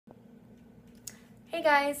Hey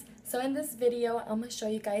guys, so in this video I'm going to show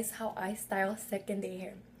you guys how I style second day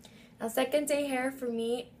hair. Now second day hair for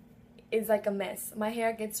me is like a mess. My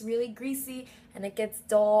hair gets really greasy and it gets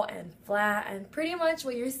dull and flat and pretty much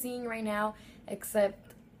what you're seeing right now,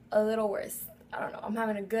 except a little worse. I don't know, I'm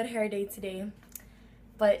having a good hair day today,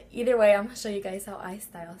 but either way I'm going to show you guys how I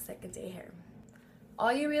style second day hair.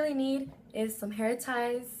 All you really need is some hair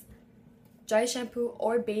ties, dry shampoo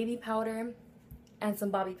or baby powder, and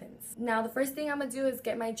some bobby pins. Now the first thing I'm gonna do is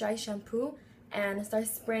get my dry shampoo and start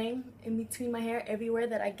spraying in between my hair everywhere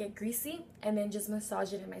that I get greasy, and then just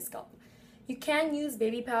massage it in my scalp. You can use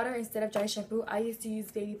baby powder instead of dry shampoo. I used to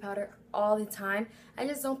use baby powder all the time. I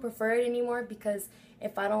just don't prefer it anymore because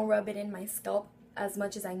if I don't rub it in my scalp as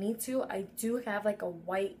much as I need to, I do have like a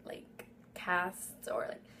white cast,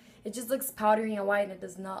 or it just looks powdery and white and it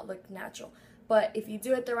does not look natural. But if you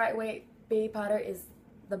do it the right way, baby powder is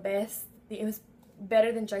the best. It was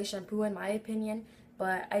better than dry shampoo in my opinion,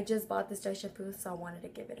 but I just bought this dry shampoo, so I wanted to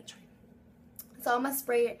give it a try. So I'm gonna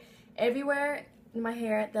spray it everywhere in my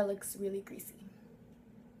hair that looks really greasy.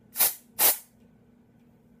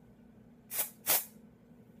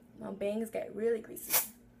 My bangs get really greasy.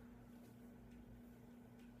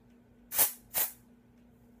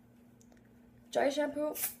 Dry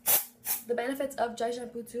shampoo, the benefits of dry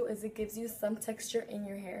shampoo too is it gives you some texture in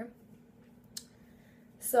your hair.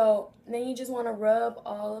 So then you just want to rub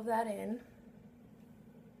all of that in.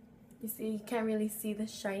 You see, you can't really see the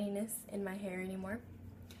shininess in my hair anymore.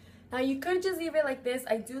 Now you could just leave it like this.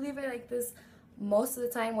 I do leave it like this most of the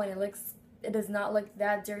time when it does not look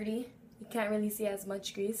that dirty. You can't really see as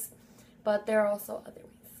much grease, but there are also other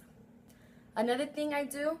ways. Another thing I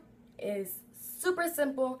do is super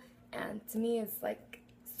simple, and to me it's like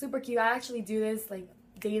super cute. I actually do this like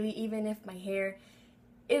daily, even if my hair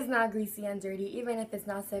is not greasy and dirty, even if it's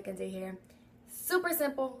not second day hair. Super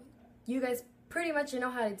simple. You guys pretty much know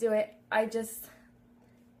how to do it. I just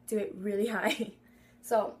do it really high.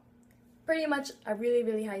 So pretty much a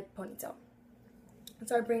really high ponytail.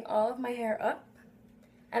 So I bring all of my hair up,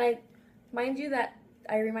 and I remind you that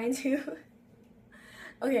I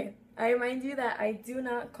do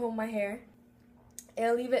not comb my hair.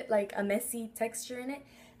 It'll leave it like a messy texture in it,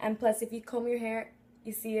 and plus if you comb your hair,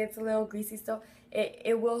 you see it's a little greasy still.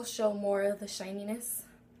 It will show more of the shininess.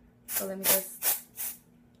 So let me just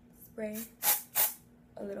spray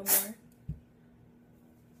a little more.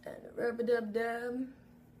 And rub-a-dub-dub.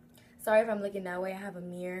 Sorry if I'm looking that way. I have a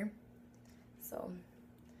mirror. So,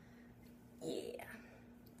 yeah.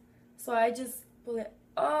 So I just pull it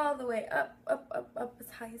all the way up as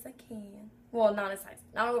high as I can. Well, not as high.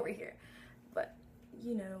 Not over here. But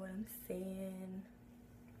you know what I'm saying.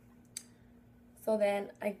 So then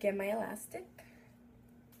I get my elastic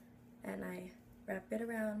and I wrap it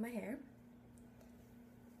around my hair.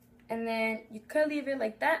 And then you could leave it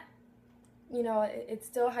like that. You know, it's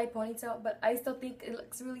still a high ponytail, but I still think it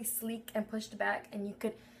looks really sleek and pushed back, and you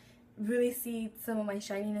could really see some of my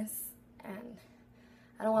shininess. And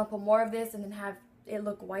I don't want to put more of this and then have it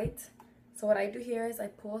look white. So what I do here is I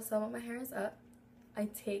pull some of my hairs up. I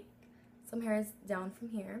take some hairs down from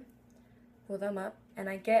here, pull them up, and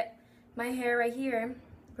I get my hair right here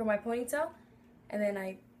for my ponytail, and then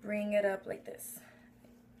I bring it up like this.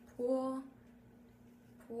 Pull,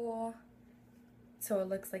 so it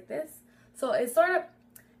looks like this. So it's sort of,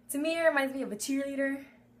 to me, it reminds me of a cheerleader.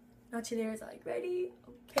 Now cheerleaders are like, ready?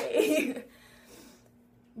 Okay.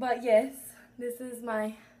 But yes, this is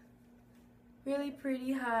my really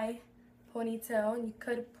pretty high ponytail, and you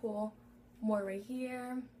could pull more right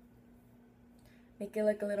here. Make it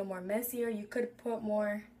look a little more messier. You could put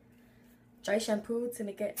more dry shampoo to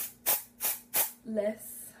make it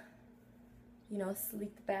less, you know,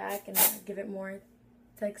 sleeked back and give it more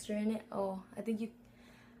texture in it. Oh,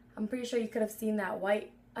 I'm pretty sure you could have seen that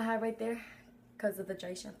white I have right there because of the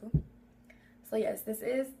dry shampoo. So yes, this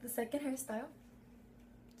is the second hairstyle.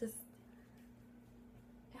 Just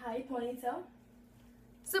a high ponytail.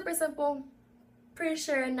 Super simple. Pretty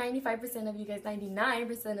sure 95% of you guys,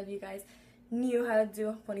 99% of you guys knew how to do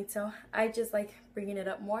a ponytail. I just like bringing it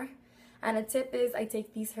up more. And a tip is I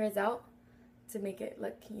take these hairs out to make it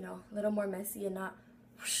look, you know, a little more messy and not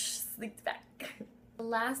whoosh, sleeked back. The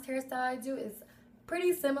last hairstyle I do is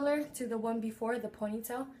pretty similar to the one before, the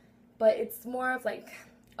ponytail, but it's more of like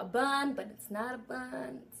a bun, but it's not a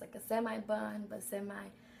bun. It's like a semi-bun, but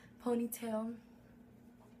semi-ponytail.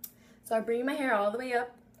 So I bring my hair all the way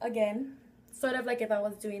up again, sort of like if I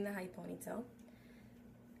was doing the high ponytail.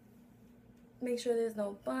 Make sure there's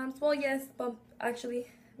no bumps. Well, yes, actually,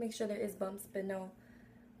 make sure there is bumps, but no,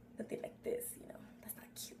 nothing like this, you know, that's not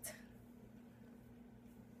cute.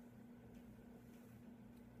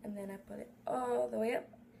 and then I put it all the way up.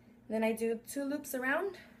 And then I do 2 loops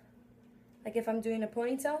around, like if I'm doing a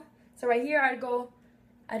ponytail. So right here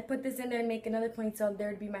I'd put this in there and make another ponytail. There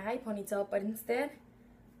would be my high ponytail, but instead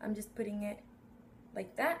I'm just putting it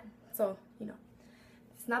like that. So, you know,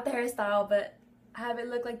 it's not the hairstyle, but I have it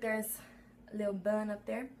look like there's a little bun up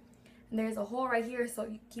there. And there's a hole right here, so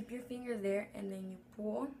you keep your fingers there, and then you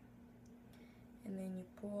pull, and then you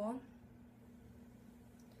pull.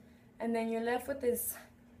 And then you're left with this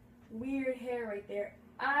weird hair right there.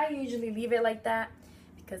 I usually leave it like that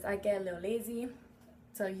because I get a little lazy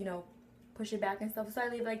to, you know, push it back and stuff. So I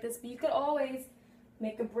leave it like this. But you could always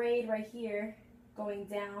make a braid right here going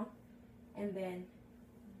down and then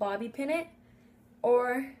bobby pin it.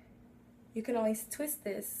 Or you can always twist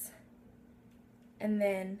this and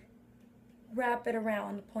then wrap it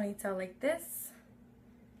around the ponytail like this.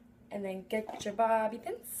 And then get your bobby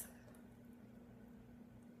pins.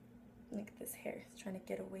 Look at this hair, it's trying to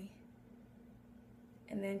get away.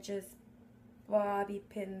 And then just bobby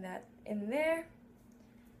pin that in there.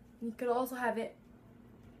 You could also have it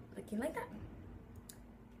looking like that.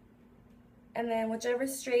 And then whichever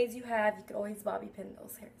strays you have, you could always bobby pin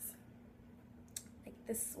those hairs. Like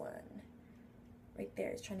this one right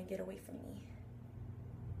there is trying to get away from me.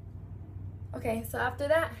 Okay, so after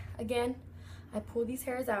that, again, I pull these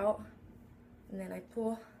hairs out, and then I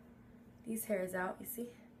pull these hairs out. You see?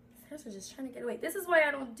 These hairs are just trying to get away. This is why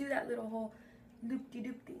I don't do that little whole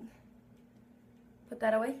loop-de-doop thing. Put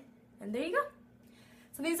that away, and there you go.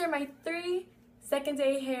 So these are my 3 second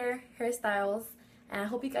day hairstyles, and I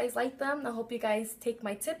hope you guys like them. I hope you guys take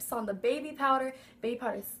my tips on the baby powder. Baby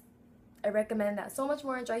powders, I recommend that so much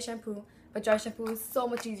more in dry shampoo, but dry shampoo is so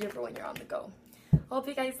much easier for when you're on the go. Hope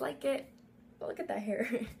you guys like it. Oh, look at that hair.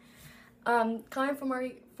 Comment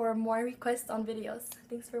for more requests on videos.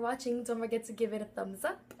 Thanks for watching. Don't forget to give it a thumbs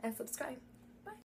up and subscribe.